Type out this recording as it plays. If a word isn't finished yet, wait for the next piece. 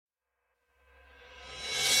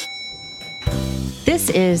This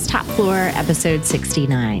is Top Floor episode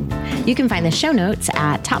 69. You can find the show notes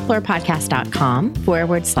at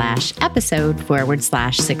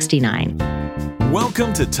topfloorpodcast.com/episode/69.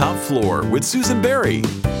 Welcome to Top Floor with Susan Berry.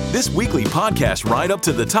 This weekly podcast ride up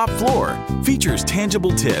to the top floor features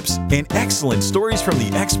tangible tips and excellent stories from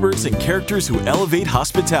the experts and characters who elevate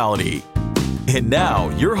hospitality. And now,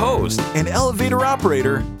 your host and elevator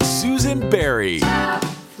operator, Susan Berry.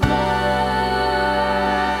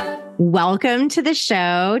 Welcome to the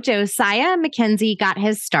show. Josiah Mackenzie got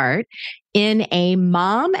his start in a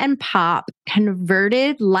mom and pop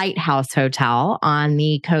converted lighthouse hotel on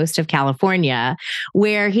the coast of California,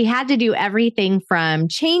 where he had to do everything from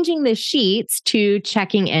changing the sheets to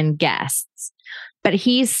checking in guests. But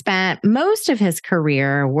he spent most of his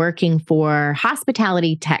career working for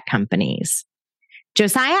hospitality tech companies.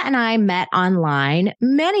 Josiah and I met online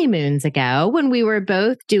many moons ago when we were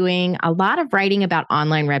both doing a lot of writing about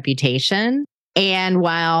online reputation. And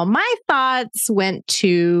while my thoughts went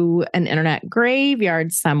to an internet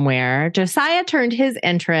graveyard somewhere, Josiah turned his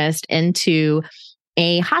interest into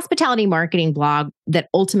a hospitality marketing blog that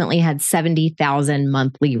ultimately had 70,000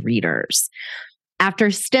 monthly readers.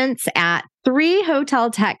 After stints at 3 hotel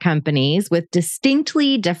tech companies with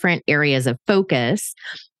distinctly different areas of focus,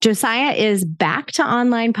 Josiah is back to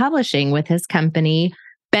online publishing with his company,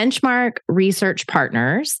 Benchmark Research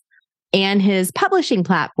Partners, and his publishing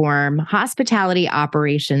platform,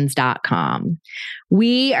 hospitalityoperations.com.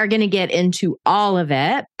 We are going to get into all of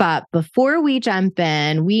it, but before we jump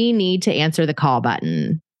in, we need to answer the call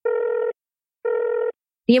button.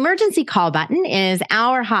 The emergency call button is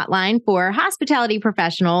our hotline for hospitality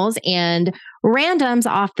professionals and randoms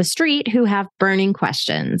off the street who have burning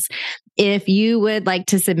questions. If you would like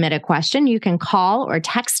to submit a question, you can call or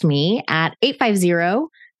text me at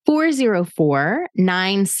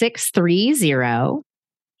 850-404-9630.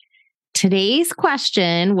 Today's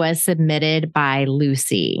question was submitted by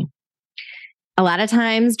Lucy. A lot of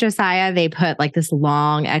times, Josiah, they put like this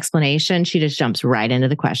long explanation. She just jumps right into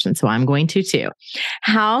the question. So I'm going to too.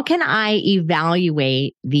 How can I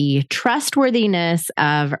evaluate the trustworthiness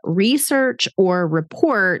of research or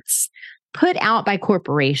reports put out by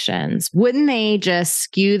corporations? Wouldn't they just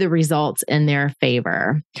skew the results in their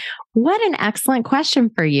favor? What an excellent question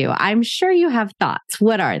for you. I'm sure you have thoughts.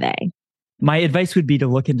 What are they? My advice would be to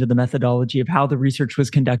look into the methodology of how the research was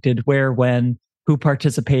conducted, where, when, who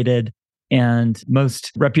participated. And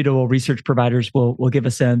most reputable research providers will give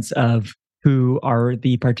a sense of who are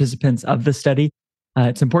the participants of the study.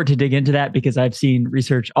 It's important to dig into that because I've seen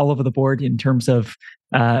research all over the board in terms of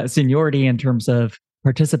seniority, in terms of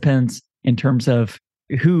participants, in terms of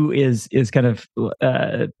who is kind of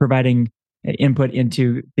providing input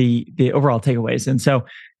into the overall takeaways. And so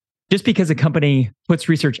just because a company puts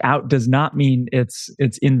research out does not mean it's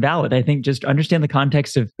invalid. I think just understand the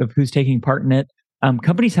context of who's taking part in it.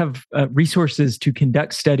 Companies have resources to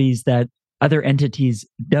conduct studies that other entities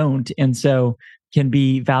don't, and so can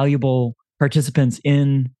be valuable participants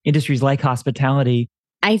in industries like hospitality.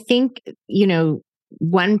 I think,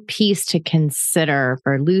 one piece to consider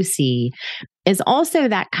for Lucy is also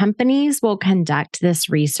that companies will conduct this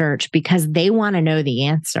research because they want to know the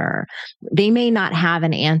answer. They may not have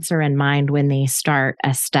an answer in mind when they start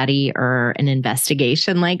a study or an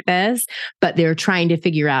investigation like this, but they're trying to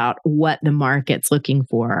figure out what the market's looking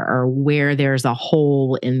for or where there's a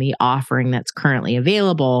hole in the offering that's currently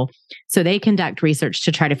available. So they conduct research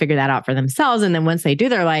to try to figure that out for themselves. And then once they do,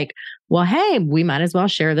 they're like, well, hey, we might as well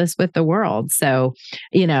share this with the world. So,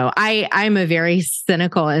 I'm a very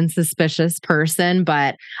cynical and suspicious person,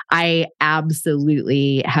 but I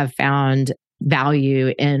absolutely have found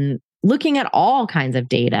value in looking at all kinds of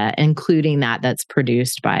data, including that's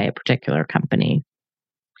produced by a particular company.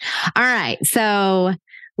 All right. So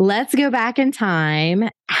let's go back in time.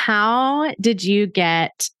 How did you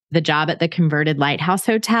get the job at the converted Lighthouse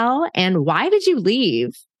Hotel, and why did you leave?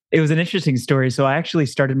 It was an interesting story. So I actually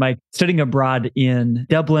started my studying abroad in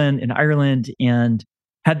Dublin, in Ireland, and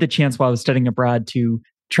had the chance while I was studying abroad to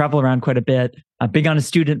travel around quite a bit. Big on a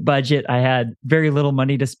student budget. I had very little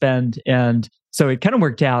money to spend. And so it kind of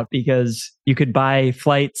worked out because you could buy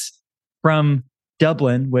flights from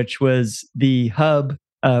Dublin, which was the hub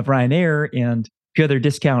of Ryanair and a few other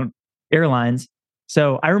discount airlines.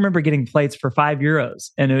 So I remember getting flights for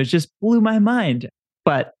 €5 and it was just blew my mind.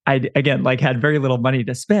 But I, again, had very little money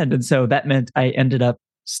to spend. And so that meant I ended up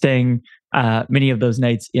staying many of those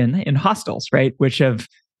nights in hostels, right? Which have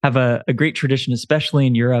a great tradition, especially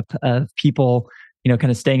in Europe, of people, kind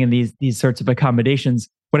of staying in these sorts of accommodations.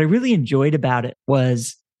 What I really enjoyed about it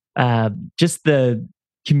was just the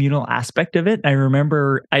communal aspect of it. I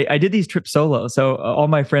remember I did these trips solo. So all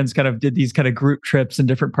my friends kind of did these kind of group trips in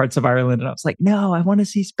different parts of Ireland. And I was like, no, I want to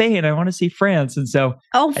see Spain. I want to see France. And so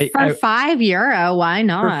for €5, why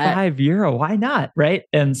not? For €5, why not? Right.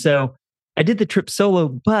 And so I did the trip solo,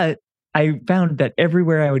 but I found that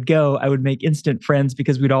everywhere I would go, I would make instant friends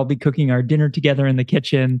because we'd all be cooking our dinner together in the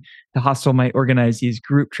kitchen. The hostel might organize these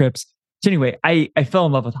group trips. So anyway, I fell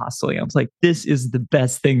in love with hosteling. I was like, this is the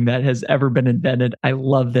best thing that has ever been invented. I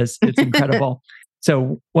love this. It's incredible.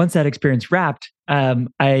 So once that experience wrapped,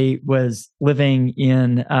 I was living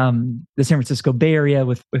in the San Francisco Bay Area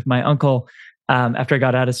with my uncle after I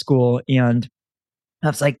got out of school. And I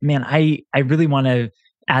was like, man, I really want to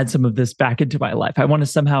add some of this back into my life. I want to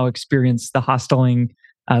somehow experience the hosteling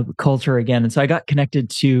culture again. And so I got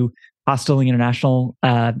connected to Hosteling International,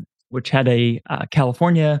 which had a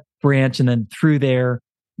California branch. And then through there,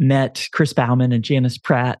 met Chris Bauman and Janice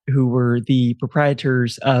Pratt, who were the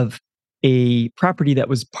proprietors of a property that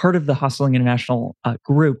was part of the Hosteling International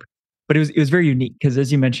group. But it was very unique because,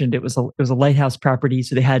 as you mentioned, it was a lighthouse property.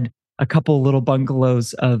 So they had a couple little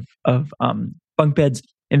bungalows of bunk beds.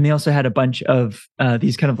 And they also had a bunch of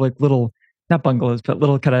these kind of like little, not bungalows, but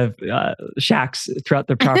little kind of shacks throughout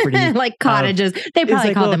the property. Like cottages. They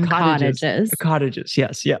probably call them cottages. Cottages.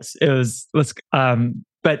 Yes. It was,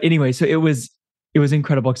 but anyway, so it was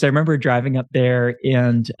incredible because I remember driving up there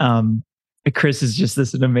and Chris is just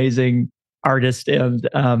an amazing artist and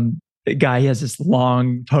the guy, he has this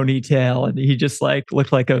long ponytail and he just like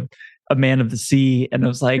looked like a man of the sea. And it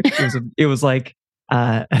was like, it was like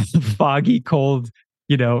a foggy, cold,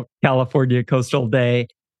 California coastal day.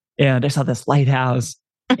 And I saw this lighthouse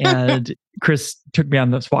and Chris took me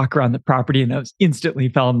on this walk around the property and I was instantly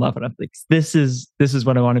fell in love. And I'm like, this is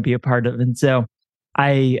what I want to be a part of. And so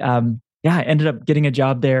I ended up getting a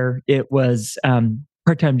job there. It was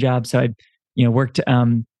part-time job. So I, worked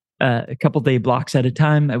a couple day blocks at a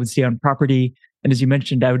time. I would stay on property. And as you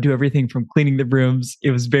mentioned, I would do everything from cleaning the rooms.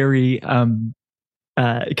 It was very kind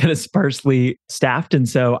of sparsely staffed. And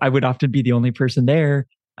so I would often be the only person there.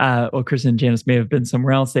 Chris and Janice may have been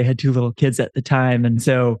somewhere else. They had 2 little kids at the time. And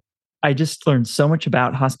so I just learned so much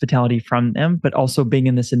about hospitality from them, but also being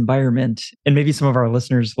in this environment. And maybe some of our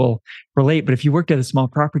listeners will relate, but if you worked at a small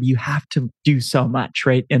property, you have to do so much,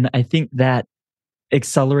 right? And I think that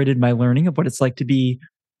accelerated my learning of what it's like to be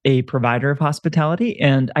a provider of hospitality.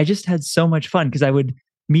 And I just had so much fun because I would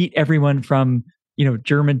meet everyone from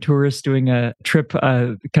German tourists doing a trip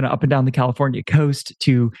kind of up and down the California coast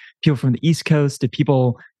to people from the East Coast to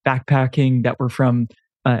people backpacking that were from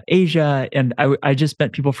Asia. And I just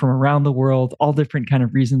met people from around the world, all different kind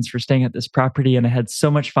of reasons for staying at this property. And I had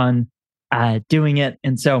so much fun doing it.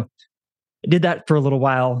 And so I did that for a little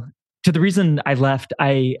while. To the reason I left,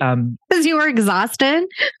 because you were exhausted.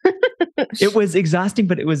 It was exhausting,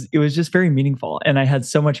 but it was just very meaningful. And I had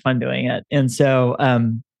so much fun doing it. And so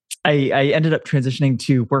I ended up transitioning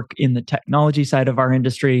to work in the technology side of our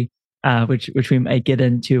industry, which we might get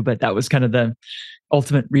into, but that was kind of the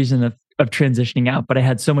ultimate reason of transitioning out. But I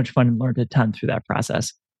had so much fun and learned a ton through that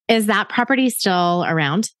process. Is that property still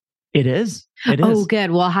around? It is. Oh,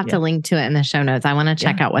 good. We'll have to link to it in the show notes. I want to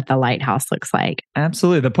check out what the lighthouse looks like.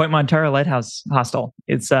 Absolutely. The Point Montara Lighthouse Hostel.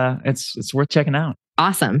 It's worth checking out.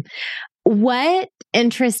 Awesome. What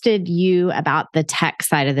interested you about the tech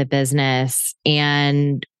side of the business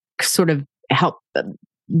and sort of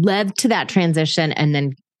led to that transition and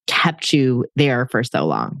then kept you there for so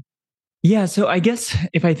long? Yeah. So I guess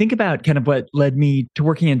if I think about kind of what led me to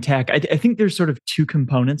working in tech, I think there's sort of 2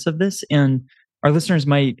 components of this. And our listeners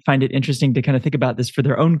might find it interesting to kind of think about this for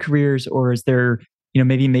their own careers or as they're,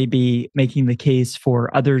 maybe making the case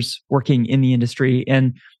for others working in the industry.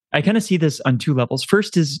 And I kind of see this on 2 levels.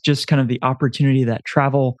 First is just kind of the opportunity that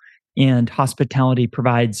travel and hospitality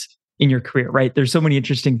provides in your career, right? There's so many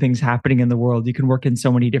interesting things happening in the world. You can work in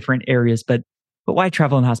so many different areas, but why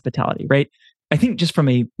travel and hospitality, right? I think just from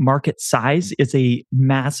a market size, it's a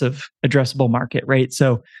massive addressable market, right?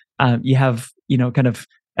 So you have, kind of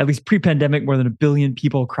at least pre-pandemic, more than 1 billion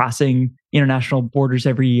people crossing international borders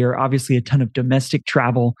every year. Obviously, a ton of domestic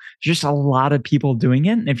travel. Just a lot of people doing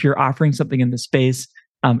it. And if you're offering something in the space,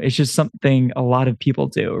 it's just something a lot of people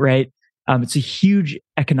do, right? It's a huge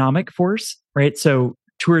economic force, right? So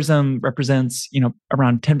tourism represents,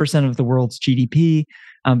 around 10% of the world's GDP.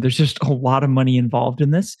 There's just a lot of money involved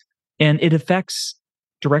in this, and it affects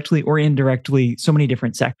directly or indirectly so many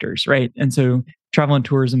different sectors, right? And so travel and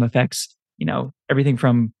tourism affects, everything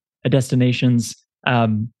from a destination's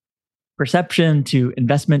perception to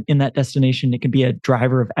investment in that destination. It can be a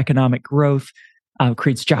driver of economic growth,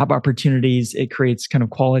 creates job opportunities. It creates kind of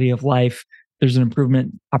quality of life. There's an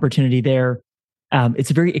improvement opportunity there.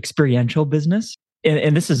 it's a very experiential business.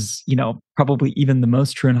 And this is, probably even the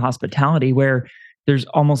most true in hospitality, where there's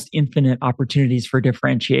almost infinite opportunities for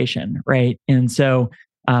differentiation, right? And so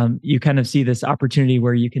you kind of see this opportunity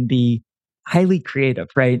where you can be highly creative,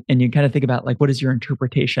 right? And you kind of think about like, what is your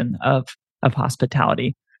interpretation of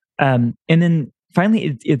hospitality? And then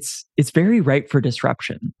finally, it's very ripe for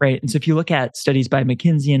disruption, right? And so if you look at studies by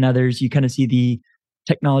McKinsey and others, you kind of see the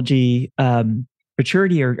technology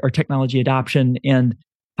maturity or technology adoption, and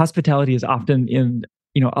hospitality is often in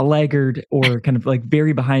a laggard or kind of like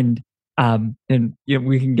very behind. And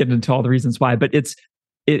we can get into all the reasons why, but it's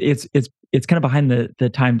kind of behind the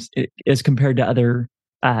times as compared to other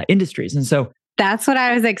industries. And so that's what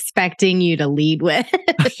I was expecting you to lead with.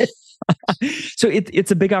 So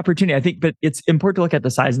it's a big opportunity, I think, but it's important to look at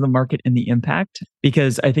the size of the market and the impact,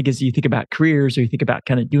 because I think as you think about careers or you think about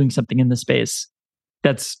kind of doing something in the space,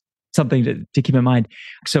 that's something to keep in mind.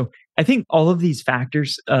 So I think all of these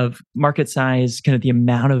factors of market size, kind of the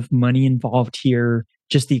amount of money involved here,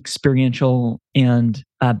 just the experiential and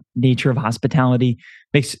nature of hospitality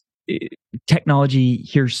makes technology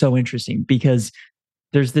here so interesting, because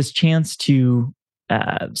there's this chance to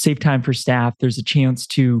save time for staff. There's a chance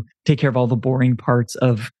to take care of all the boring parts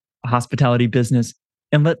of a hospitality business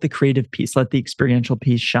and let the creative piece, let the experiential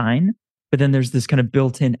piece shine. But then there's this kind of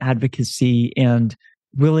built-in advocacy and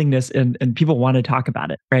willingness, and people want to talk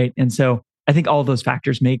about it, right? And so I think all of those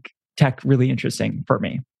factors make tech really interesting for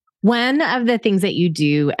me. One of the things that you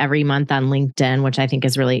do every month on LinkedIn, which I think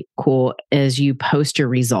is really cool, is you post your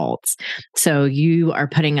results. So you are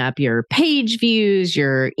putting up your page views,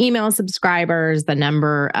 your email subscribers, the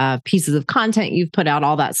number of pieces of content you've put out,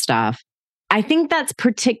 all that stuff. I think that's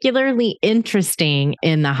particularly interesting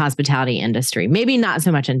in the hospitality industry. Maybe not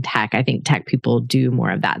so much in tech. I think tech people do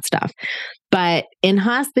more of that stuff. But in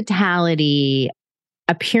hospitality,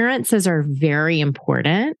 appearances are very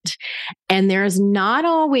important. And there's not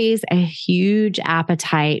always a huge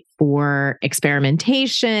appetite for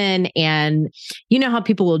experimentation. And you know how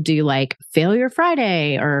people will do like Failure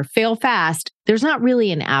Friday or Fail Fast. There's not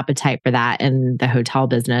really an appetite for that in the hotel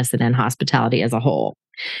business and in hospitality as a whole.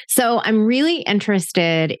 So I'm really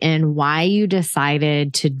interested in why you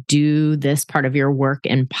decided to do this part of your work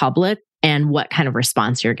in public and what kind of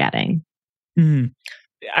response you're getting. Mm-hmm.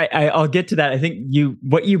 I'll get to that. I think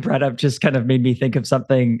what you brought up just kind of made me think of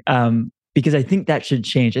something, because I think that should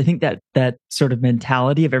change. I think that sort of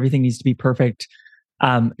mentality of everything needs to be perfect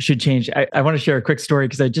should change. I want to share a quick story,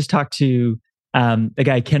 because I just talked to a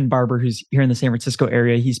guy, Ken Barber, who's here in the San Francisco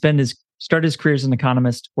area. He started his career as an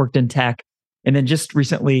economist, worked in tech, and then just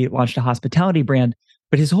recently launched a hospitality brand.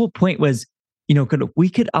 But his whole point was, we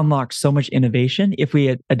could unlock so much innovation if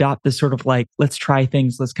we adopt this sort of like, let's try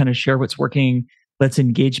things, let's kind of share what's working, let's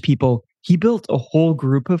engage people. He built a whole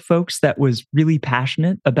group of folks that was really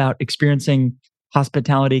passionate about experiencing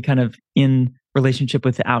hospitality kind of in relationship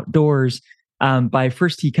with the outdoors. By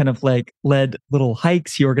first, he kind of like led little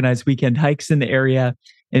hikes. He organized weekend hikes in the area.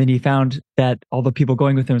 And then he found that all the people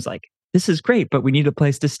going with him was like, this is great, but we need a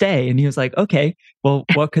place to stay. And he was like, okay, well,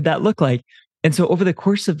 what could that look like? And so over the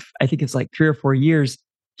course of, I think it's like 3 or 4 years,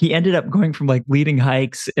 he ended up going from like leading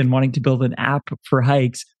hikes and wanting to build an app for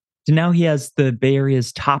hikes to now he has the Bay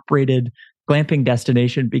Area's top rated glamping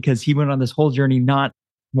destination, because he went on this whole journey not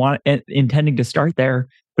intending to start there,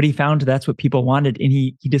 but he found that's what people wanted. And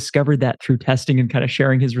he discovered that through testing and kind of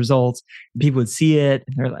sharing his results. People would see it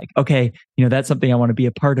and they're like, okay, that's something I want to be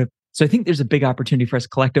a part of. So I think there's a big opportunity for us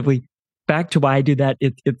collectively. Back to why I do that,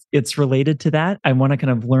 it's related to that. I want to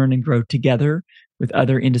kind of learn and grow together with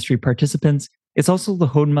other industry participants. It's also to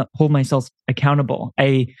hold myself accountable.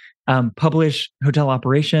 I publish hotel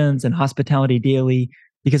operations and hospitality daily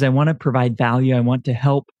because I want to provide value. I want to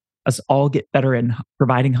help us all get better in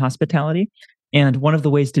providing hospitality. And one of the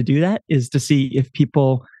ways to do that is to see if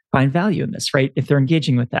people find value in this, right? If they're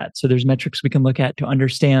engaging with that. So there's metrics we can look at to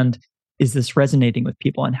understand, is this resonating with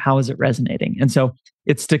people and how is it resonating? And so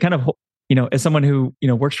it's to kind of, as someone who,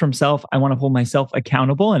 works for himself, I want to hold myself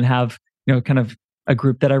accountable and have, kind of a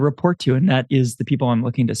group that I report to. And that is the people I'm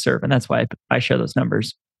looking to serve. And that's why I share those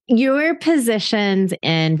numbers. Your positions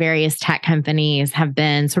in various tech companies have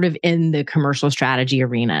been sort of in the commercial strategy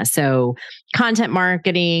arena. So content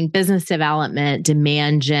marketing, business development,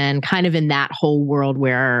 demand gen, kind of in that whole world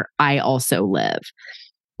where I also live.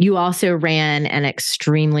 You also ran an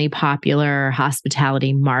extremely popular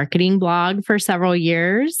hospitality marketing blog for several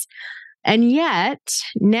years. And yet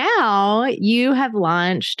now you have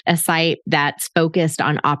launched a site that's focused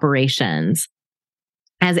on operations.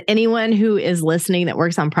 as anyone who is listening that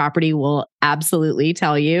works on property will absolutely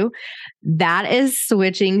tell you, that is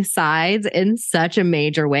switching sides in such a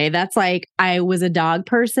major way. That's like, I was a dog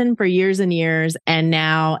person for years and years, and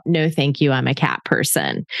now, no, thank you, I'm a cat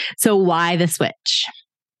person. So why the switch?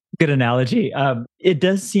 Good analogy. It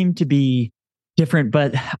does seem to be different,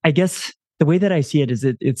 but I guess the way that I see it is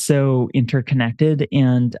it's so interconnected.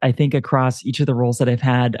 And I think across each of the roles that I've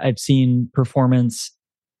had, I've seen performance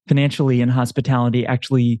financially in hospitality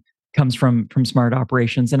actually comes from smart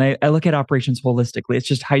operations. And I look at operations holistically. It's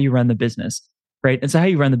just how you run the business, right? And so how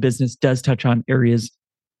you run the business does touch on areas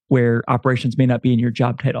where operations may not be in your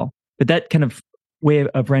job title. But that kind of way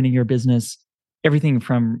of running your business, everything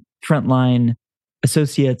from frontline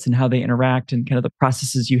associates and how they interact and kind of the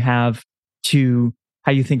processes you have to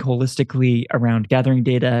how you think holistically around gathering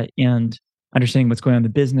data and understanding what's going on in the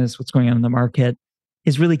business, what's going on in the market,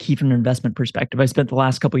 is really key from an investment perspective. I spent the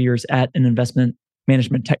last couple of years at an investment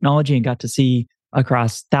management technology and got to see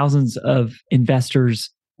across thousands of investors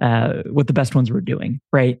what the best ones were doing,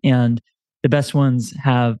 right? And the best ones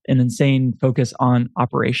have an insane focus on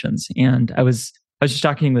operations. And I was just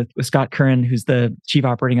talking with Scott Curran, who's the chief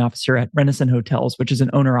operating officer at Renison Hotels, which is an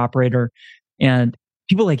owner operator. And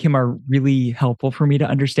people like him are really helpful for me to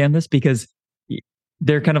understand this because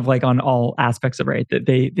they're kind of like on all aspects of it, right? That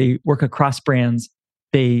they work across brands.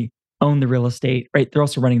 They own the real estate, right? They're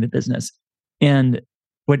also running the business. And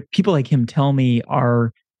what people like him tell me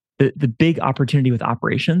are the big opportunity with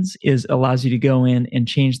operations is allows you to go in and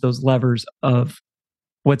change those levers of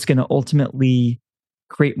what's going to ultimately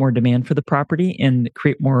create more demand for the property and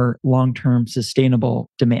create more long-term sustainable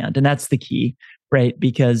demand. And that's the key, right?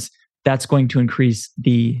 Because that's going to increase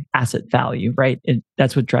the asset value, right? And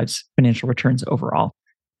that's what drives financial returns overall.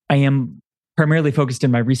 I am primarily focused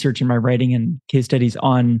in my research and my writing and case studies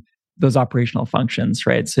on those operational functions,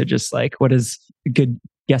 right? So just like, what does good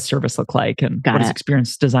guest service look like? And what does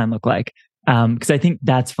experience design look like? Because I think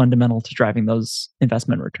that's fundamental to driving those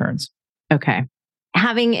investment returns. Okay.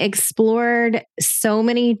 Having explored so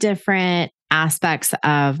many different aspects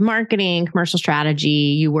of marketing, commercial strategy,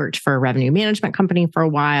 you worked for a revenue management company for a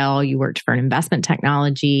while, you worked for an investment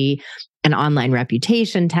technology, an online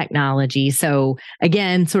reputation technology. So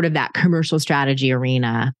again, sort of that commercial strategy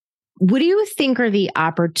arena. What do you think are the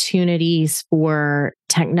opportunities for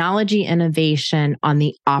technology innovation on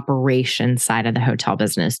the operations side of the hotel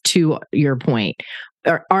business, to your point?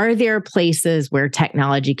 Or are there places where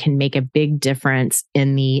technology can make a big difference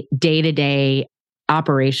in the day-to-day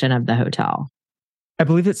operation of the hotel? I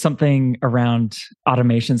believe it's something around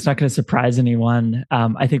automation. It's not going to surprise anyone.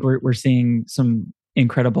 I think we're seeing some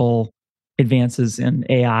incredible advances in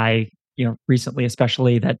AI, recently,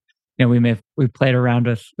 especially that, we've played around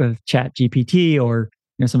with Chat GPT or,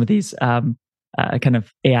 some of these kind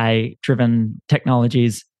of AI driven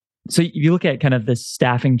technologies. So you look at kind of the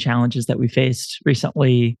staffing challenges that we faced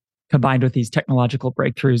recently, combined with these technological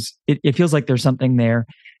breakthroughs, it feels like there's something there.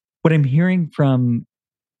 What I'm hearing from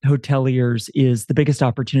hoteliers is the biggest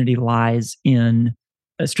opportunity lies in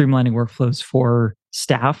streamlining workflows for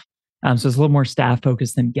staff. So it's a little more staff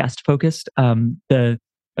focused than guest focused. I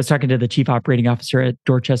was talking to the chief operating officer at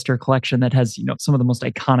Dorchester Collection that has, some of the most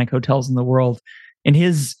iconic hotels in the world. And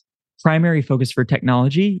his primary focus for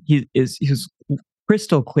technology, he was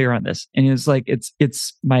crystal clear on this. And he was like,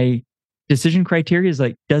 it's my decision criteria is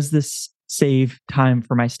like, does this save time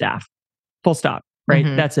for my staff? Full stop, right?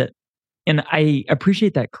 Mm-hmm. That's it. And I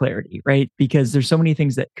appreciate that clarity, right? Because there's so many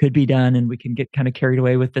things that could be done and we can get kind of carried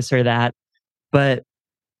away with this or that. But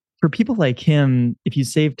for people like him, if you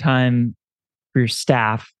save time for your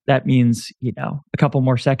staff, that means, a couple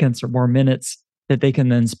more seconds or more minutes that they can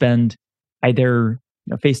then spend either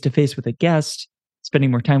face to face with a guest,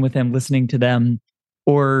 spending more time with them, listening to them,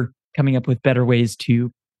 or coming up with better ways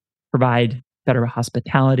to provide better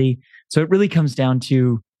hospitality. So it really comes down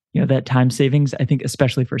to, that time savings, I think,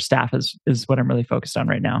 especially for staff is what I'm really focused on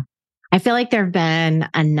right now. I feel like there have been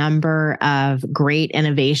a number of great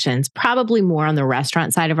innovations, probably more on the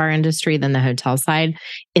restaurant side of our industry than the hotel side,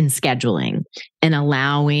 in scheduling and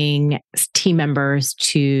allowing team members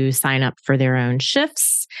to sign up for their own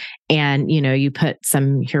shifts. And, you put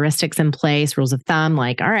some heuristics in place, rules of thumb,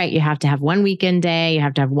 like, all right, you have to have one weekend day, you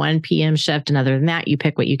have to have 1 p.m. shift. And other than that, you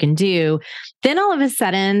pick what you can do. Then all of a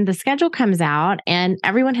sudden, the schedule comes out and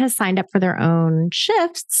everyone has signed up for their own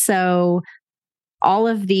shifts. So all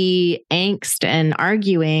of the angst and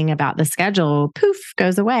arguing about the schedule, poof,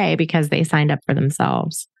 goes away because they signed up for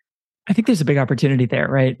themselves. I think there's a big opportunity there,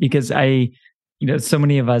 right? Because so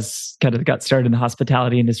many of us kind of got started in the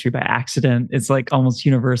hospitality industry by accident. It's like almost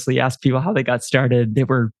universally ask people how they got started. They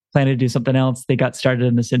were planning to do something else. They got started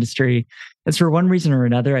in this industry. And for one reason or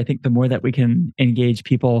another, I think the more that we can engage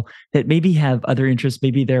people that maybe have other interests,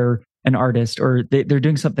 maybe they're an artist or they're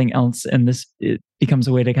doing something else, and it becomes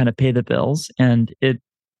a way to kind of pay the bills, and it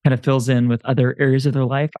kind of fills in with other areas of their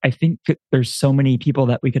life. I think there's so many people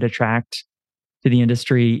that we could attract to the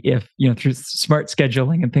industry if, through smart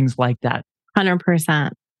scheduling and things like that.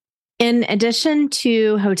 100%. In addition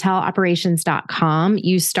to hoteloperations.com,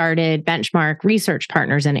 you started Benchmark Research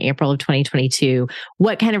Partners in April of 2022.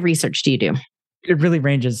 What kind of research do you do? It really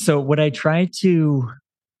ranges. So what I try to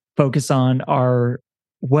focus on are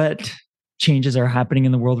what changes are happening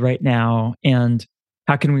in the world right now and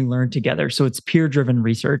how can we learn together? So it's peer-driven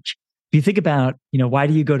research. If you think about, why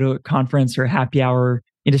do you go to a conference or a happy hour,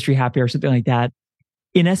 industry happy hour, something like that?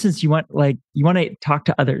 In essence, you want to talk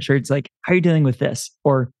to others, right? It's like, how are you dealing with this?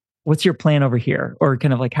 Or what's your plan over here? Or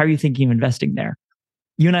kind of like, how are you thinking of investing there?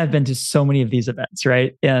 You and I have been to so many of these events,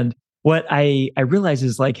 right? And what I realize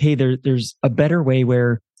is like, hey, there's a better way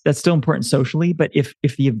where that's still important socially, but if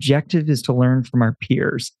the objective is to learn from our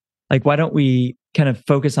peers, like, why don't we kind of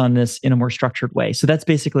focus on this in a more structured way? So that's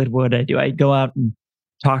basically what I do. I go out and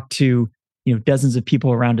talk to dozens of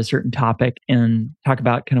people around a certain topic and talk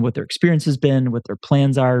about kind of what their experience has been, what their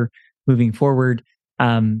plans are moving forward.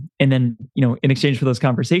 And then, in exchange for those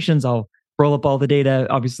conversations, I'll roll up all the data,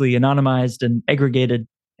 obviously anonymized and aggregated,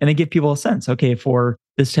 and then give people a sense, okay, for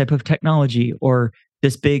this type of technology or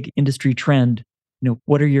this big industry trend,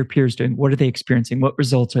 what are your peers doing? What are they experiencing? What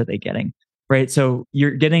results are they getting? Right. So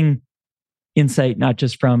you're getting insight, not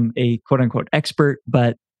just from a quote unquote expert,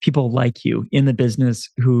 but people like you in the business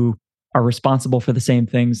who are responsible for the same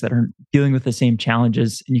things, that are dealing with the same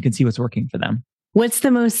challenges, and you can see what's working for them. What's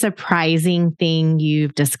the most surprising thing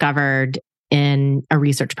you've discovered in a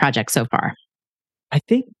research project so far? I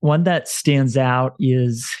think one that stands out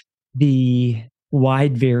is the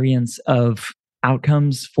wide variance of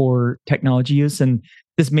outcomes for technology use. And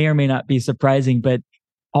this may or may not be surprising, but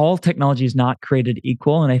all technology is not created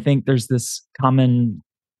equal. And I think there's this common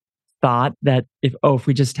thought that if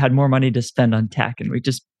we just had more money to spend on tech and we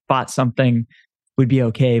just bought something, we'd be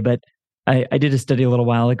okay. But I did a study a little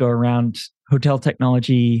while ago around hotel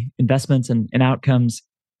technology investments and outcomes.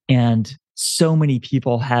 And so many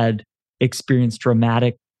people had experienced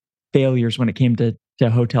dramatic failures when it came to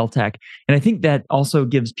hotel tech. And I think that also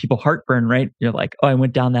gives people heartburn, right? You're like, oh, I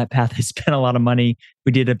went down that path. I spent a lot of money.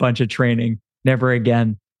 We did a bunch of training, never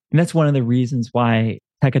again. And that's one of the reasons why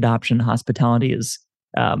tech adoption in hospitality is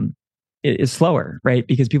slower, right?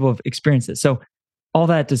 Because people have experienced it. So all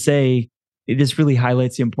that to say, it just really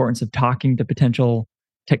highlights the importance of talking to potential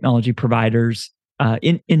technology providers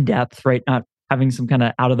in depth, right? Not having some kind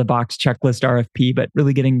of out of the box checklist RFP, but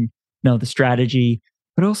really getting the strategy,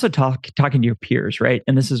 but also talking to your peers, right?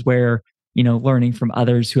 And this is where learning from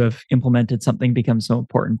others who have implemented something becomes so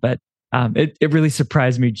important. But it really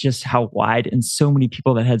surprised me just how wide and so many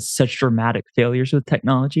people that had such dramatic failures with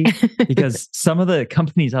technology, because some of the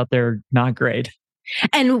companies out there are not great.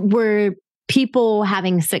 And were people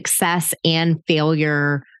having success and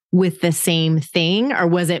failure with the same thing? Or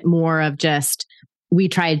was it more of just, we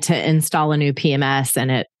tried to install a new PMS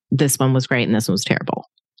and this one was great and this one was terrible?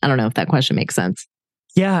 I don't know if that question makes sense.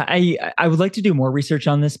 Yeah, I would like to do more research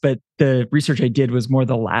on this, but the research I did was more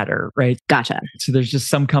the latter, right? Gotcha. So there's just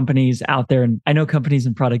some companies out there, and I know companies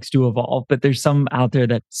and products do evolve, but there's some out there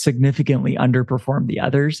that significantly underperform the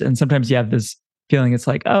others. And sometimes you have this feeling, it's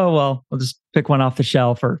like, oh, well, I'll just pick one off the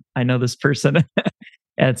shelf, or I know this person.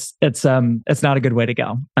 It's not a good way to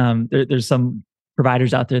go. There's some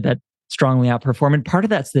providers out there that strongly outperform. And part of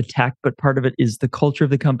that's the tech, but part of it is the culture of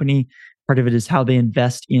the company. Part of it is how they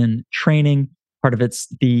invest in training. Part of it's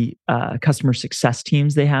the customer success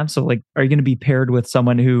teams they have. So like, are you going to be paired with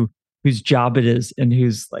someone whose job it is and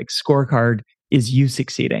whose like scorecard is you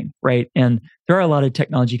succeeding, right? And there are a lot of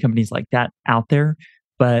technology companies like that out there,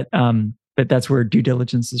 but that's where due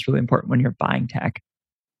diligence is really important when you're buying tech.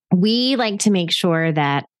 We like to make sure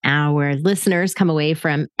that our listeners come away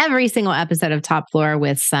from every single episode of Top Floor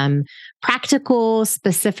with some practical,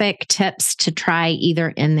 specific tips to try either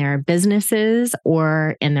in their businesses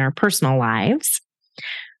or in their personal lives.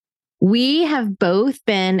 We have both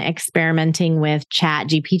been experimenting with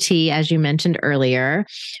ChatGPT, as you mentioned earlier,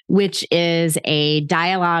 which is a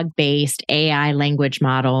dialogue-based AI language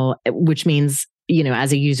model, which means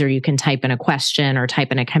as a user, you can type in a question or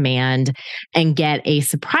type in a command and get a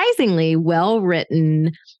surprisingly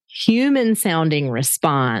well-written, human-sounding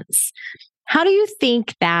response. How do you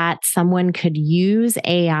think that someone could use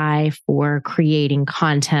AI for creating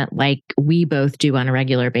content like we both do on a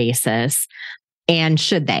regular basis? And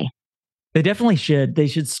should they? They definitely should. They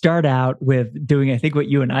should start out with doing, I think what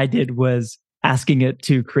you and I did was asking it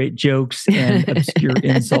to create jokes and obscure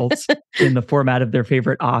insults in the format of their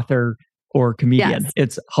favorite author or comedian. Yes.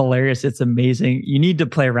 It's hilarious. It's amazing. You need to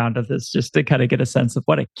play around with this just to kind of get a sense of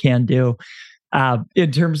what it can do.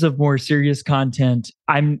 In terms of more serious content,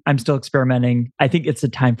 I'm still experimenting. I think it's a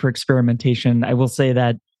time for experimentation. I will say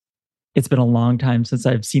that it's been a long time since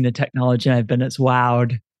I've seen a technology and I've been as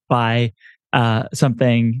wowed by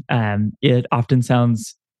something. It often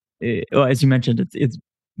sounds, as you mentioned, it's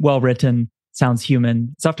well written, sounds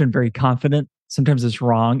human. It's often very confident. Sometimes it's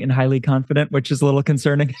wrong and highly confident, which is a little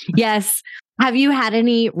concerning. Yes. Have you had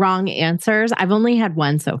any wrong answers? I've only had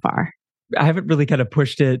one so far. I haven't really kind of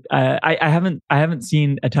pushed it. I haven't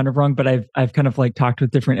seen a ton of wrong, but I've kind of like talked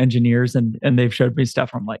with different engineers and they've showed me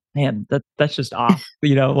stuff. I'm like, man, that's just off,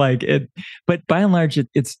 like it. But by and large,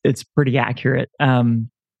 it's pretty accurate.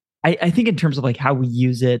 I think in terms of like how we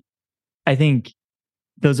use it, I think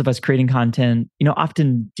those of us creating content,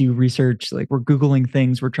 often do research. Like we're Googling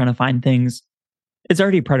things, we're trying to find things. It's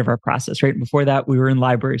already part of our process, right? Before that, we were in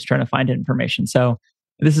libraries trying to find information. So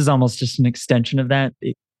this is almost just an extension of that.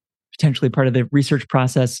 Potentially part of the research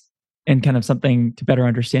process and kind of something to better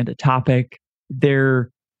understand a topic.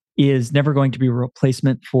 There is never going to be a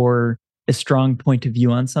replacement for a strong point of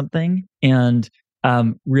view on something and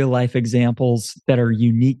real life examples that are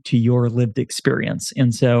unique to your lived experience.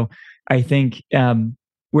 And so I think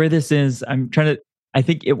where this is, I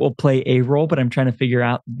think it will play a role, but I'm trying to figure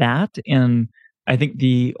out that. And I think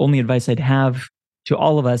the only advice I'd have to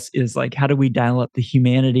all of us is like, how do we dial up the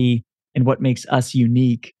humanity and what makes us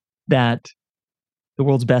unique that the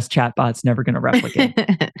world's best chatbot's never going to replicate?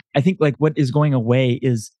 I think like what is going away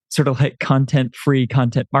is sort of like content-free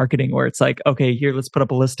content marketing, where it's like, okay, here, let's put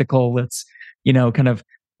up a listicle. Let's, kind of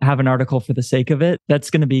have an article for the sake of it. That's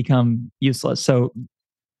going to become useless. So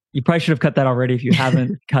you probably should have cut that already. If you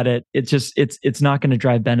haven't cut it, it's not going to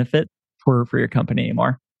drive benefit for your company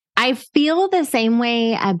anymore. I feel the same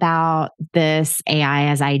way about this AI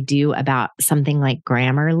as I do about something like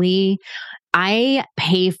Grammarly. I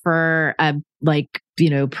pay for a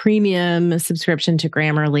premium subscription to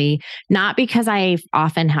Grammarly, not because I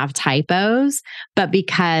often have typos, but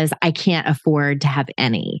because I can't afford to have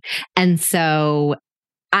any. And so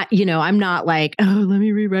I'm not like, oh, let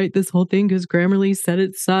me rewrite this whole thing because Grammarly said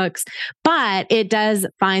it sucks. But it does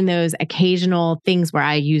find those occasional things where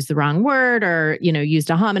I use the wrong word or, used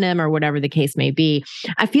a homonym or whatever the case may be.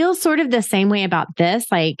 I feel sort of the same way about this.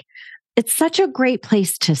 Like, it's such a great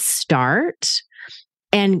place to start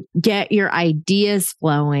and get your ideas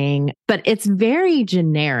flowing, but it's very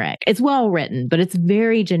generic. It's well written, but it's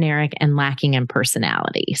very generic and lacking in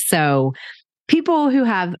personality. So people who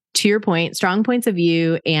have, to your point, strong points of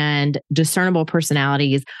view and discernible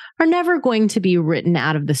personalities are never going to be written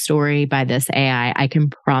out of the story by this AI. I can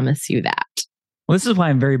promise you that. Well, this is why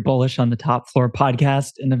I'm very bullish on the Top Floor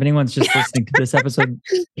podcast. And if anyone's just listening to this episode,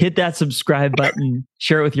 hit that subscribe button,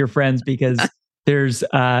 share it with your friends, because there's,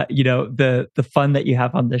 the fun that you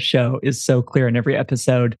have on this show is so clear in every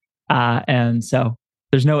episode. And so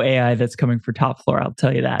there's no AI that's coming for Top Floor. I'll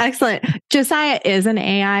tell you that. Excellent. Josiah is an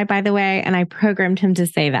AI, by the way, and I programmed him to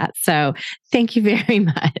say that. So thank you very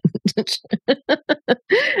much.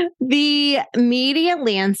 The media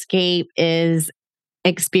landscape is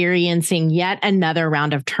experiencing yet another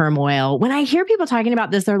round of turmoil. When I hear people talking about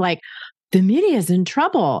this, they're like, the media is in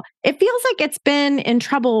trouble. It feels like it's been in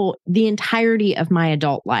trouble the entirety of my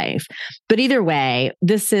adult life. But either way,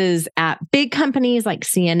 this is at big companies like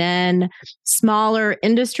CNN, smaller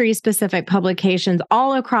industry-specific publications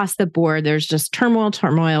all across the board. There's just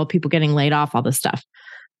turmoil, people getting laid off, all this stuff.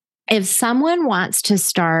 If someone wants to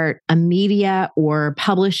start a media or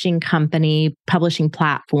publishing company, publishing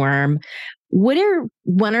platform, what are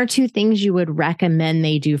one or two things you would recommend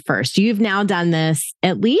they do first? You've now done this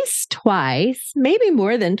at least twice, maybe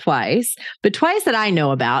more than twice, but twice that I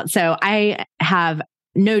know about. So I have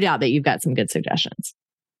no doubt that you've got some good suggestions.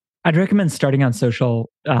 I'd recommend starting on social,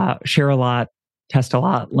 share a lot, test a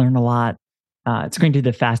lot, learn a lot. It's going to be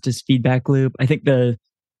the fastest feedback loop. I think the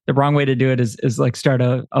wrong way to do it is like start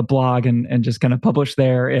a blog and just kind of publish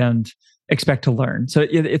there and expect to learn. So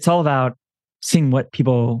it's all about seeing what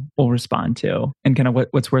people will respond to and kind of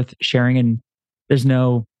what's worth sharing. And there's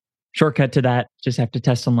no shortcut to that. Just have to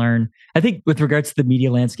test and learn. I think with regards to the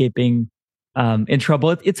media landscape being in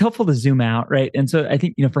trouble, it's helpful to zoom out, right? And so I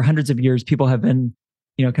think, for hundreds of years, people have been,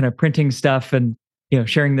 kind of printing stuff and,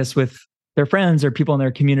 sharing this with their friends or people in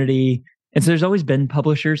their community. And so there's always been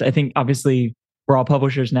publishers. I think obviously we're all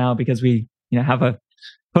publishers now because we, have a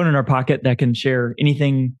phone in our pocket that can share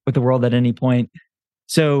anything with the world at any point.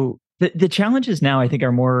 So the challenges now, I think,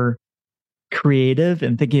 are more creative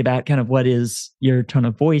and thinking about kind of what is your tone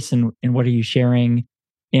of voice and what are you sharing.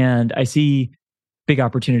 And I see big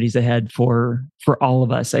opportunities ahead for all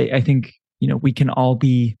of us. I think, we can all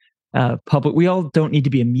be public. We all don't need to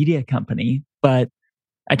be a media company, but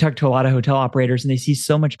I talk to a lot of hotel operators and they see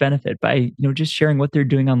so much benefit by, just sharing what they're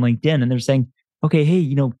doing on LinkedIn. And they're saying, okay,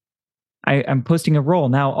 hey, I'm posting a role.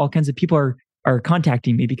 Now all kinds of people are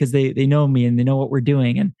contacting me because they know me and they know what we're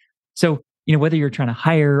doing. And so, whether you're trying to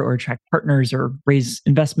hire or attract partners or raise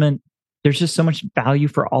investment, there's just so much value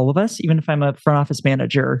for all of us, even if I'm a front office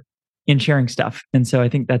manager, in sharing stuff. And so I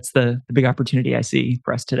think that's the big opportunity I see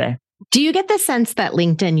for us today. Do you get the sense that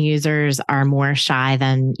LinkedIn users are more shy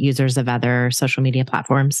than users of other social media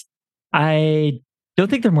platforms? I don't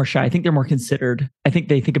think they're more shy. I think they're more considered. I think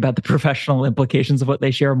they think about the professional implications of what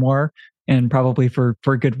they share more, and probably for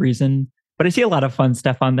good reason. But I see a lot of fun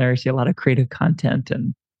stuff on there. I see a lot of creative content.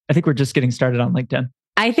 And I think we're just getting started on LinkedIn.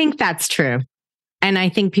 I think that's true. And I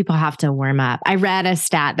think people have to warm up. I read a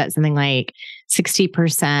stat that something like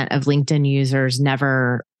 60% of LinkedIn users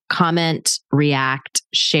never comment, react,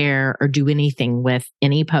 share, or do anything with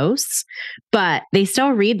any posts, but they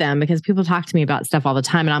still read them because people talk to me about stuff all the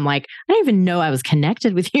time. And I'm like, I didn't even know I was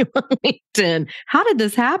connected with you on LinkedIn. How did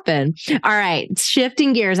this happen? All right,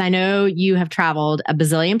 shifting gears. I know you have traveled a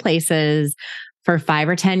bazillion places for €5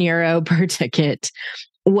 or €10 per ticket.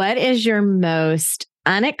 What is your most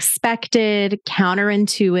unexpected,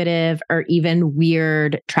 counterintuitive, or even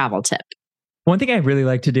weird travel tip? One thing I really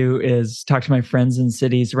like to do is talk to my friends in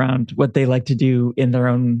cities around what they like to do in their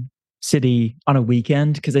own city on a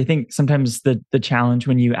weekend. Because I think sometimes the challenge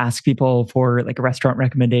when you ask people for like a restaurant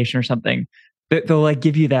recommendation or something, they'll like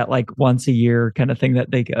give you that like once a year kind of thing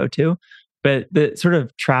that they go to. But the sort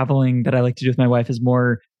of traveling that I like to do with my wife is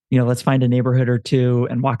more, let's find a neighborhood or two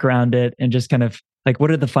and walk around it and just kind of like,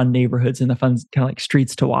 what are the fun neighborhoods and the fun kind of like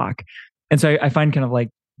streets to walk? And so I find kind of like,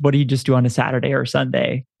 what do you just do on a Saturday or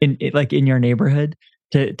Sunday in your neighborhood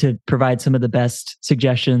to provide some of the best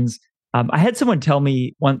suggestions? I had someone tell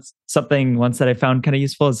me once that I found kind of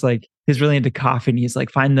useful. Is like, he's really into coffee and he's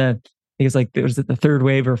like, there's the third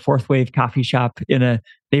wave or fourth wave coffee shop in a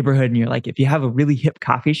neighborhood. And you're like, if you have a really hip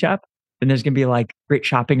coffee shop, then there's going to be like great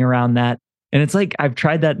shopping around that. And it's like, I've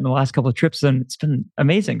tried that in the last couple of trips and it's been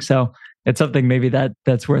amazing. So it's something maybe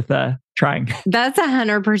that's worth trying. That's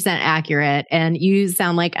 100% accurate. And you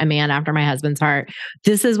sound like a man after my husband's heart.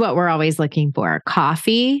 This is what we're always looking for: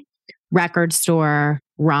 coffee, record store,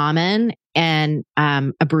 ramen, and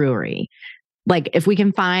a brewery. Like if we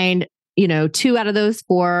can find, 2 out of those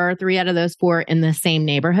 4, 3 out of those 4 in the same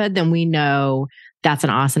neighborhood, then we know that's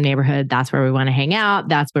an awesome neighborhood. That's where we want to hang out.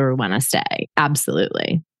 That's where we want to stay.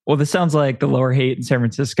 Absolutely. Well, this sounds like the Lower Haight in San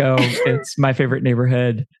Francisco. It's my favorite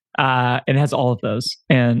neighborhood. And it has all of those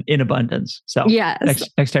and in abundance. So yes.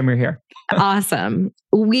 next time we're here. Awesome.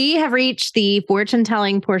 We have reached the fortune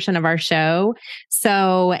telling portion of our show.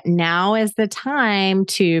 So now is the time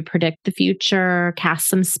to predict the future, cast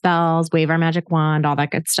some spells, wave our magic wand, all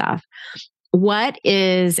that good stuff. What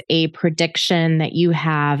is a prediction that you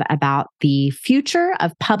have about the future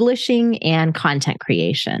of publishing and content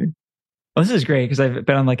creation? Well, this is great because I've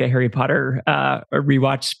been on like a Harry Potter a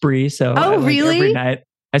rewatch spree. So really? Every night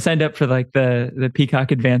I signed up for like the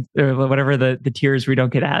Peacock Advance or whatever the tiers we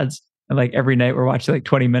don't get ads. And like every night we're watching like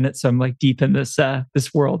 20 minutes. So I'm like deep in this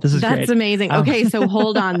world. This is great. That's amazing. Okay, so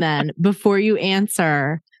hold on then. Before you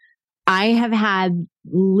answer, I have had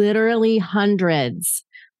literally hundreds,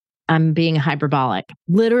 I'm being hyperbolic,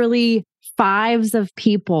 literally fives of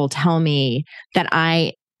people tell me that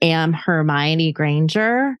I am Hermione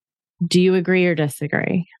Granger. Do you agree or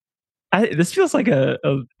disagree? This feels like a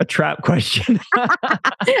trap question.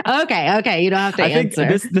 Okay. You don't have to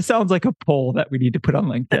answer. This sounds like a poll that we need to put on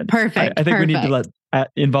LinkedIn. Perfect. I think we need to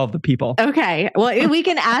involve the people. Okay. Well, we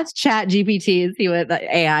can ask ChatGPT and see what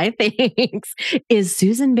the AI thinks. Is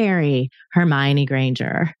Susan Berry Hermione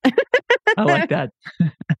Granger? I like that.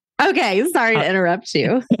 Okay. Sorry to interrupt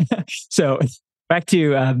you. So back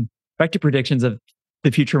to predictions of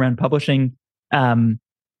the future around publishing.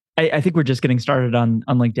 I think we're just getting started on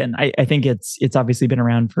LinkedIn. I think it's obviously been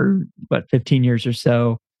around for 15 years or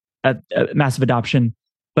so, massive adoption.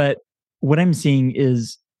 But what I'm seeing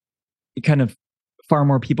is kind of far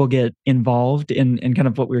more people get involved in kind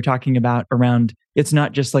of what we were talking about around. It's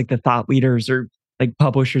not just like the thought leaders or like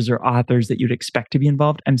publishers or authors that you'd expect to be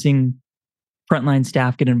involved. I'm seeing frontline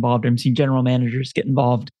staff get involved. I'm seeing general managers get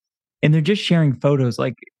involved, and they're just sharing photos,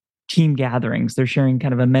 like team gatherings. They're sharing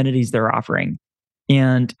kind of amenities they're offering.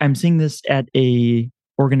 And I'm seeing this at a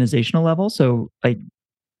organizational level. So like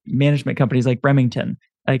management companies like Remington,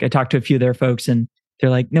 like I talked to a few of their folks and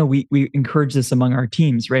they're like, no, we encourage this among our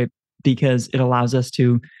teams, right? because it allows us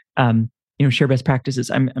to, share best practices.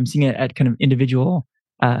 I'm seeing it at kind of individual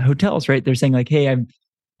hotels, right? They're saying like, hey,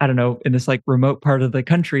 I don't know, in this like remote part of the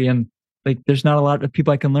country, and like there's not a lot of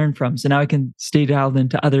people I can learn from. So now I can stay dialed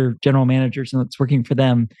into other general managers and it's working for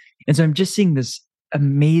them. And so I'm just seeing this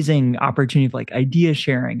amazing opportunity of like idea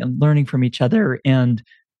sharing and learning from each other and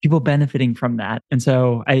people benefiting from that. And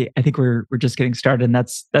so I think we're just getting started. And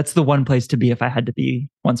that's the one place to be if I had to be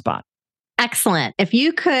one spot. Excellent. If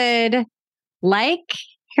you could, like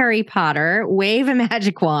Harry Potter, wave a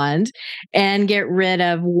magic wand and get rid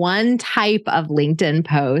of one type of LinkedIn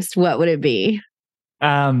post, what would it be?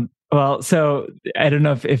 Well, so I don't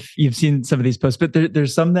know if you've seen some of these posts, but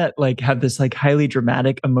there's some that like have this like highly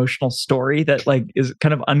dramatic emotional story that like is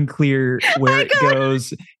kind of unclear where it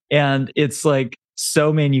goes. And it's like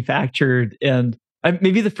so manufactured. And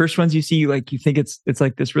maybe the first ones you see, like you think it's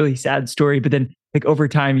like this really sad story, but then like over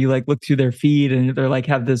time you like look through their feed and they're like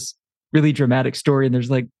have this really dramatic story and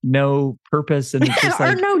there's like no purpose and it's just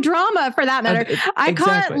like, or no drama for that matter. I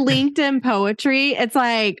call it LinkedIn poetry. It's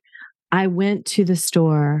like, I went to the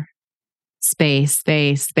store, space.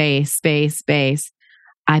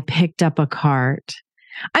 I picked up a cart.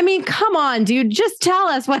 I mean, come on, dude, just tell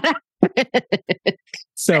us what happened.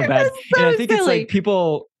 So bad. So and I think silly. It's like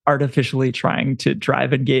people artificially trying to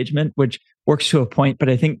drive engagement, which works to a point, but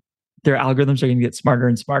I think their algorithms are going to get smarter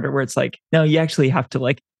and smarter where it's like, no, you actually have to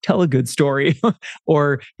like tell a good story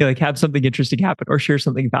or like have something interesting happen or share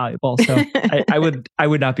something valuable. So I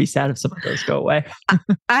would not be sad if some of those go away.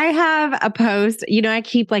 I have a post, I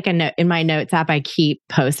keep like a note in my notes app. I keep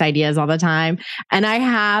post ideas all the time. And I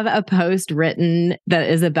have a post written that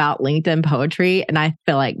is about LinkedIn poetry. And I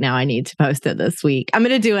feel like now I need to post it this week. I'm going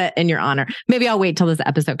to do it in your honor. Maybe I'll wait till this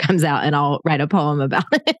episode comes out and I'll write a poem about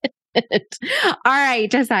it. All right,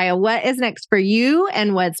 Josiah, what is next for you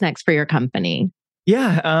and what's next for your company?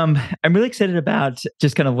 Yeah, I'm really excited about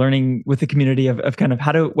just kind of learning with the community of kind of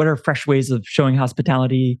what are fresh ways of showing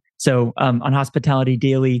hospitality. So on Hospitality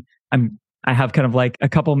Daily, I have kind of like a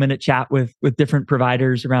couple minute chat with different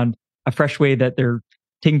providers around a fresh way that they're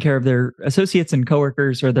taking care of their associates and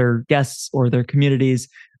coworkers or their guests or their communities.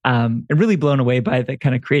 And really blown away by the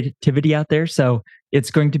kind of creativity out there. So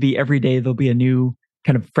it's going to be every day there'll be a new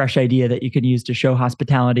kind of fresh idea that you can use to show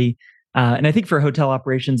hospitality. And I think for hotel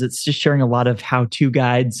operations, it's just sharing a lot of how-to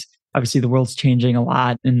guides. Obviously, the world's changing a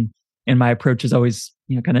lot. And my approach is always,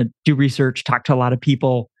 kind of do research, talk to a lot of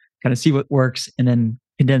people, kind of see what works, and then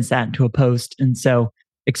condense that into a post. And so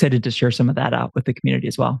excited to share some of that out with the community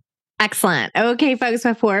as well. Excellent. Okay, folks,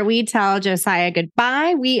 before we tell Josiah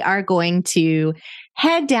goodbye, we are going to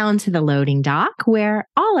head down to the loading dock where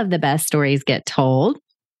all of the best stories get told.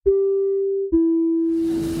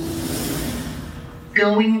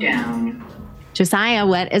 Going down. Josiah,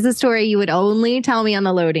 what is a story you would only tell me on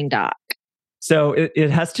the loading dock? So it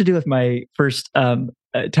has to do with my first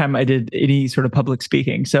time I did any sort of public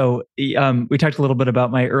speaking. So we talked a little bit about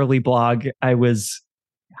my early blog. I was,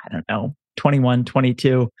 21,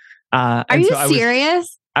 22. Are you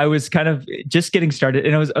serious? I was kind of just getting started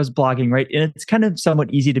and I was blogging, right? And it's kind of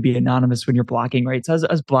somewhat easy to be anonymous when you're blogging, right? So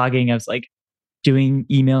I was blogging, I was like doing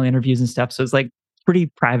email interviews and stuff. So it's like pretty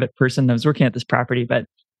private person. I was working at this property, but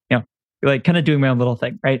like kind of doing my own little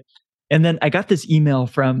thing, right? And then I got this email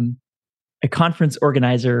from a conference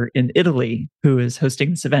organizer in Italy who is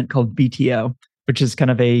hosting this event called BTO, which is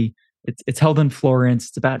kind of it's held in Florence.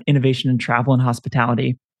 It's about innovation in travel and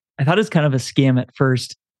hospitality. I thought it was kind of a scam at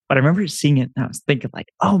first, but I remember seeing it and I was thinking like,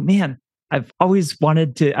 oh man, I've always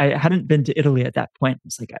wanted to, I hadn't been to Italy at that point.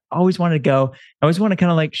 It's like, I always wanted to go. I always want to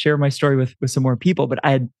kind of like share my story with some more people, but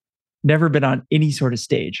I had never been on any sort of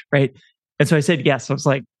stage, right? And so I said yes. I was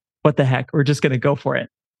like, what the heck? We're just going to go for it.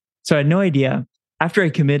 So I had no idea. After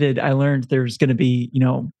I committed, I learned there's going to be,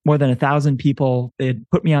 more than 1,000 people. They had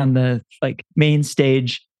put me on the like main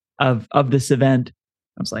stage of this event.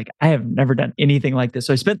 I was like, I have never done anything like this.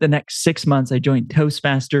 So I spent the next 6 months. I joined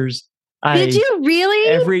Toastmasters. Did you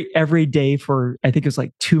really? Every day for, I think it was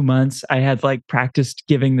like 2 months, I had like practiced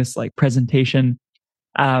giving this like presentation.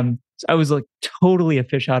 So I was like totally a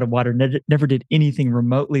fish out of water. Never did anything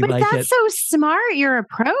remotely like it. But that's so smart, your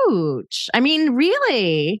approach. I mean,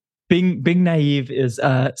 really. Being naive is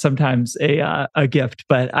sometimes a gift,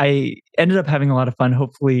 but I ended up having a lot of fun.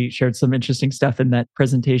 Hopefully shared some interesting stuff in that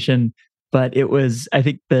presentation. But it was, I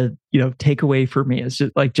think the takeaway for me is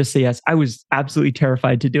just say yes. I was absolutely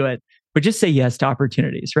terrified to do it, but just say yes to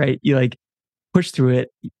opportunities, right? You like push through it.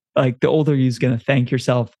 Like the older you's going to thank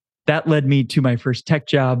yourself. That led me to my first tech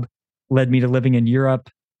job, led me to living in Europe.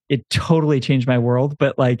 It totally changed my world,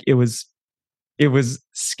 but like it was it was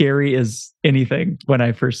scary as anything when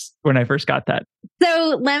I first got that.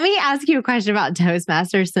 So let me ask you a question about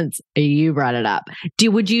Toastmasters since you brought it up.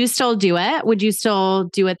 Would you still do it? Would you still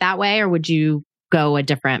do it that way, or would you go a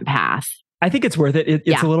different path? I think it's worth it.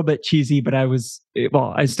 It's a little bit cheesy, but I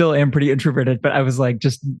still am pretty introverted, but I was like,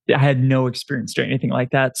 I had no experience doing anything like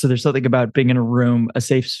that. So there's something about being in a room, a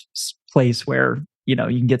safe place where, you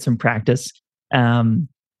can get some practice. And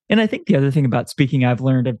I think the other thing about speaking, I've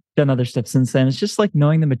done other stuff since then. It's just like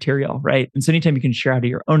knowing the material, right? And so anytime you can share out of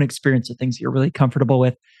your own experience of things that you're really comfortable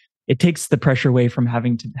with, it takes the pressure away from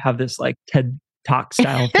having to have this like TED Talk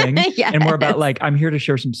style thing Yes. and more about like, I'm here to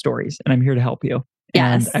share some stories and I'm here to help you.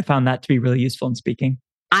 Yes. And I found that to be really useful in speaking.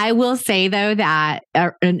 I will say, though, that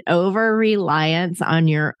an over-reliance on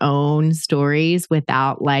your own stories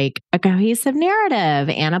without like a cohesive narrative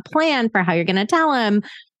and a plan for how you're going to tell them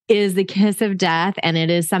is the kiss of death. And it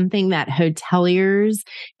is something that hoteliers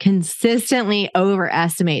consistently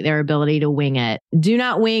overestimate their ability to wing it. Do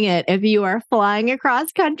not wing it if you are flying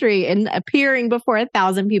across country and appearing before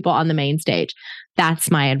 1,000 people on the main stage.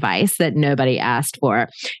 That's my advice that nobody asked for.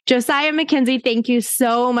 Josiah Mackenzie, thank you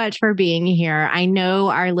so much for being here. I know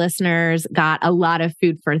our listeners got a lot of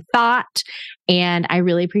food for thought, and I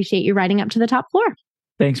really appreciate you riding up to the top floor.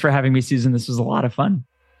 Thanks for having me, Susan. This was a lot of fun.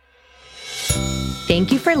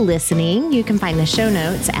 Thank you for listening. You can find the show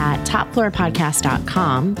notes at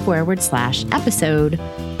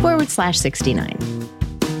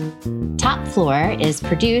topfloorpodcast.com/episode/69. Top Floor is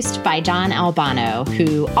produced by John Albano,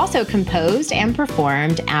 who also composed and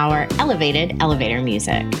performed our elevated elevator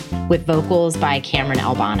music with vocals by Cameron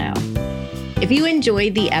Albano. If you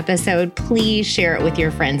enjoyed the episode, please share it with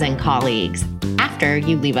your friends and colleagues after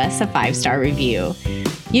you leave us a 5-star review.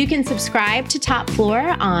 You can subscribe to Top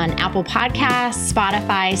Floor on Apple Podcasts,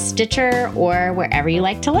 Spotify, Stitcher, or wherever you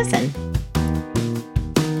like to listen.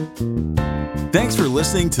 Thanks for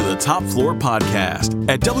listening to the Top Floor Podcast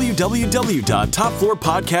at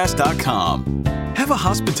www.topfloorpodcast.com. Have a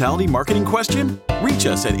hospitality marketing question? Reach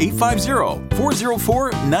us at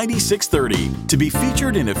 850-404-9630 to be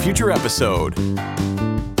featured in a future episode.